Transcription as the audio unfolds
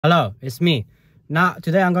Hello, it's me. Now,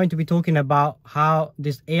 today I'm going to be talking about how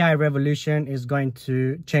this AI revolution is going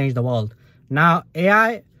to change the world. Now,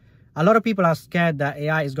 AI, a lot of people are scared that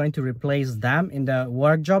AI is going to replace them in the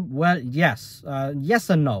work job. Well, yes, yes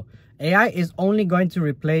and no. AI is only going to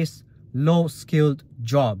replace low-skilled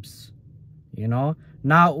jobs,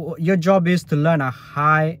 Now, your job is to learn a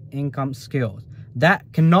high-income skill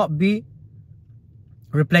that cannot be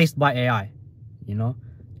replaced by AI,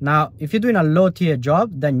 Now, if you're doing a low-tier job,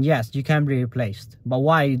 then yes, you can be replaced. But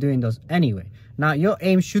why are you doing those anyway? Now, your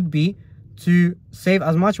aim should be to save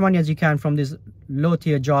as much money as you can from this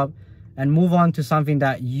low-tier job and move on to something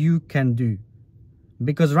that you can do.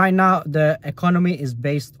 Because right now, the economy is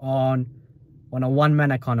based on a one-man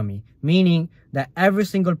economy, meaning that every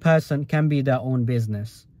single person can be their own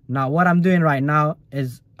business. Now, what I'm doing right now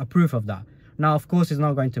is a proof of that. Now, of course, it's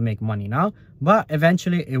not going to make money now, but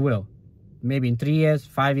eventually it will. Maybe in 3 years,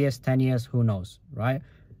 5 years, 10 years, who knows, right?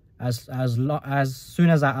 As soon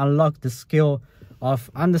as I unlock the skill of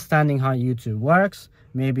understanding how YouTube works,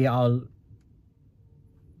 maybe I'll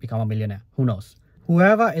become a millionaire. Who knows?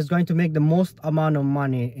 Whoever is going to make the most amount of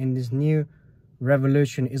money in this new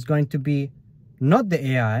revolution is going to be not the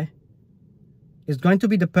AI. It's going to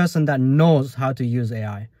be the person that knows how to use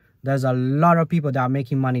AI. There's a lot of people that are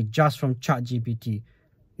making money just from ChatGPT.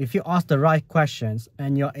 If you ask the right questions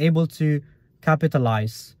and you're able to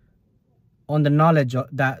capitalize on the knowledge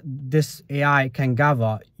that this AI can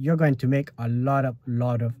gather, you're going to make a lot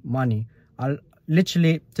of money.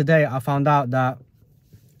 Literally today I found out that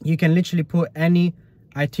you can literally put any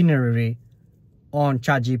itinerary on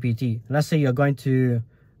ChatGPT. Let's say you're going to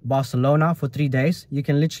Barcelona for 3 days. You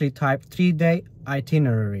can literally type 3-day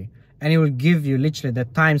itinerary and it will give you literally the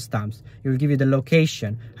timestamps. It will give you the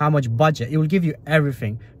location, how much budget. It will give you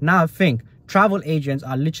everything. Now think, travel agents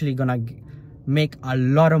are literally gonna make a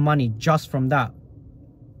lot of money just from that.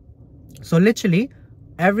 So literally,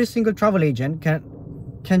 every single travel agent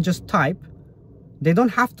can just type. They don't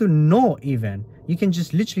have to know even. You can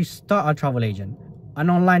just literally start a travel agent, an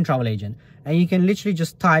online travel agent, and you can literally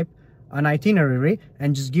just type an itinerary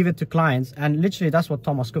and just give it to clients. And literally, that's what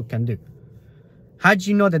Thomas Cook can do. How do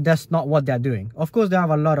you know that that's not what they're doing? Of course, they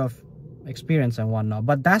have a lot of experience and whatnot,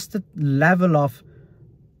 but that's the level of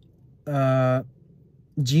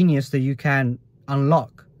genius that you can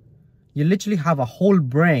unlock. You literally have a whole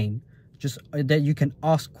brain just that you can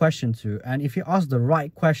ask questions to. And if you ask the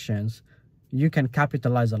right questions, you can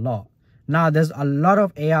capitalize a lot. Now, there's a lot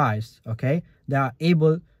of AIs, okay, that are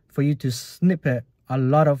able for you to snippet a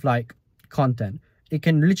lot of content. It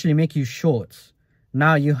can literally make you shorts.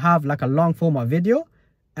 Now you have a long format video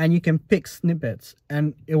and you can pick snippets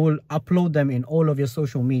and it will upload them in all of your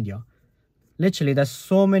social media. Literally, there's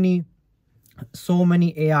so many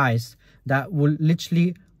AIs that will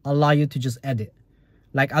literally allow you to just edit.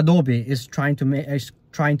 Like Adobe is trying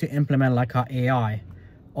to implement an AI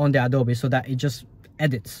on the Adobe so that it just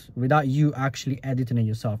edits without you actually editing it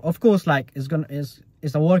yourself. Of course,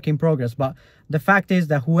 it's a work in progress, but the fact is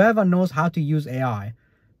that whoever knows how to use AI,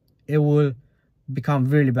 it will become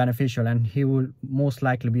really beneficial and he will most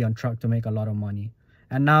likely be on track to make a lot of money.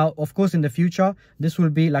 And now, of course, in the future, this will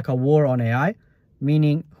be like a war on AI,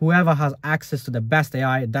 meaning whoever has access to the best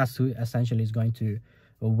AI, that's who essentially is going to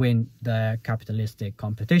win the capitalistic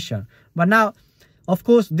competition. But now, of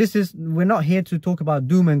course, we're not here to talk about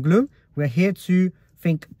doom and gloom. We're here to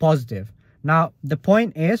think positive. Now, the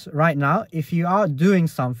point is right now, if you are doing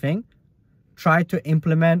something, try to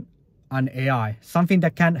implement an AI, something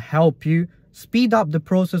that can help you speed up the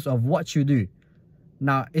process of what you do.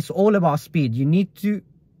 Now, it's all about speed. You need to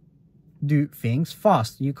do things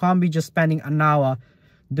fast. You can't be just spending an hour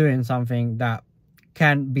doing something that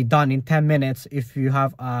can be done in 10 minutes if you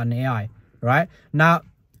have an AI, right? Now,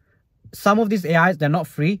 some of these AIs, they're not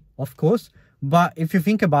free, of course. But if you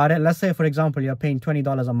think about it, let's say, for example, you're paying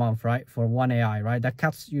 $20 a month, right? For one AI, right? That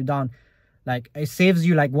cuts you down. It saves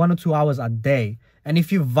you 1 or 2 hours a day. And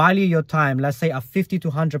if you value your time, let's say at 50 to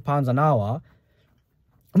 100 pounds an hour,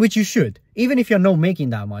 which you should, even if you're not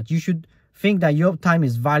making that much, you should think that your time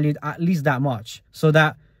is valued at least that much, so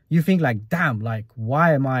that you think damn,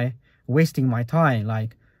 why am I wasting my time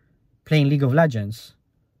playing League of Legends?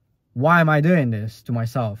 Why am I doing this to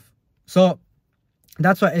myself? So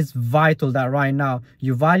that's why it's vital that right now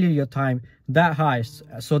you value your time that high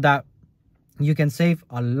so that you can save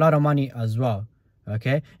a lot of money as well.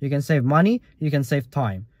 Okay, you can save money, you can save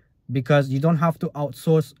time, because you don't have to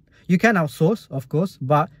outsource. You can outsource, of course,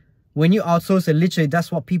 but when you outsource it, literally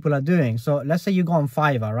that's what people are doing. So let's say you go on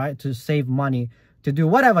Fiverr, right, to save money to do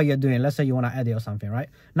whatever you're doing. Let's say you want to edit or something, right?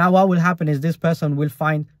 Now what will happen is this person will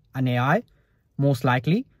find an AI, most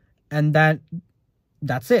likely, and then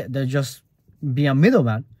that's it. They'll just be a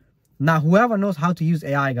middleman. Now, whoever knows how to use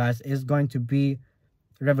AI, guys, is going to be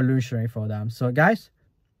revolutionary for them. So, guys,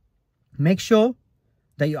 make sure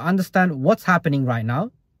that you understand what's happening right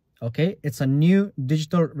now. Okay, it's a new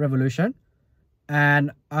digital revolution.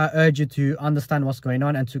 And I urge you to understand what's going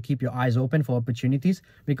on and to keep your eyes open for opportunities,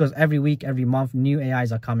 because every week, every month, new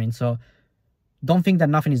AIs are coming. So don't think that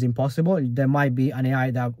nothing is impossible. There might be an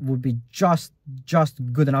AI that would be just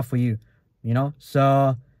good enough for you, you know?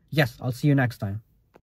 So yes, I'll see you next time.